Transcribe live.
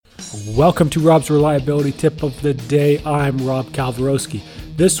Welcome to Rob's Reliability Tip of the Day. I'm Rob Kalwarowski.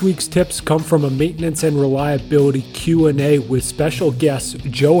 This week's tips come from a maintenance and reliability Q&A with special guests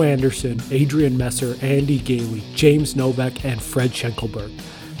Joe Anderson, Adrian Messer, Andy Gailey, James Novak, and Fred Schenkelberg.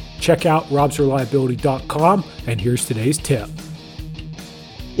 Check out robsreliability.com, and here's today's tip.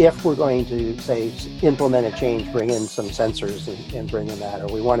 If we're going to, say, implement a change, bring in some sensors and bring in that,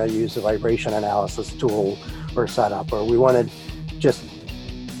 or we want to use a vibration analysis tool or setup, or we want to just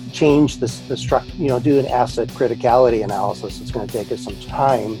change the structure, do an asset criticality analysis. It's going to take us some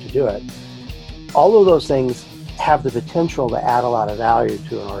time to do it. All of those things have the potential to add a lot of value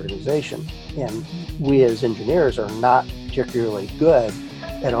to an organization. And we as engineers are not particularly good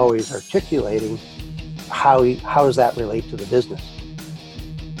at always articulating how does that relate to the business.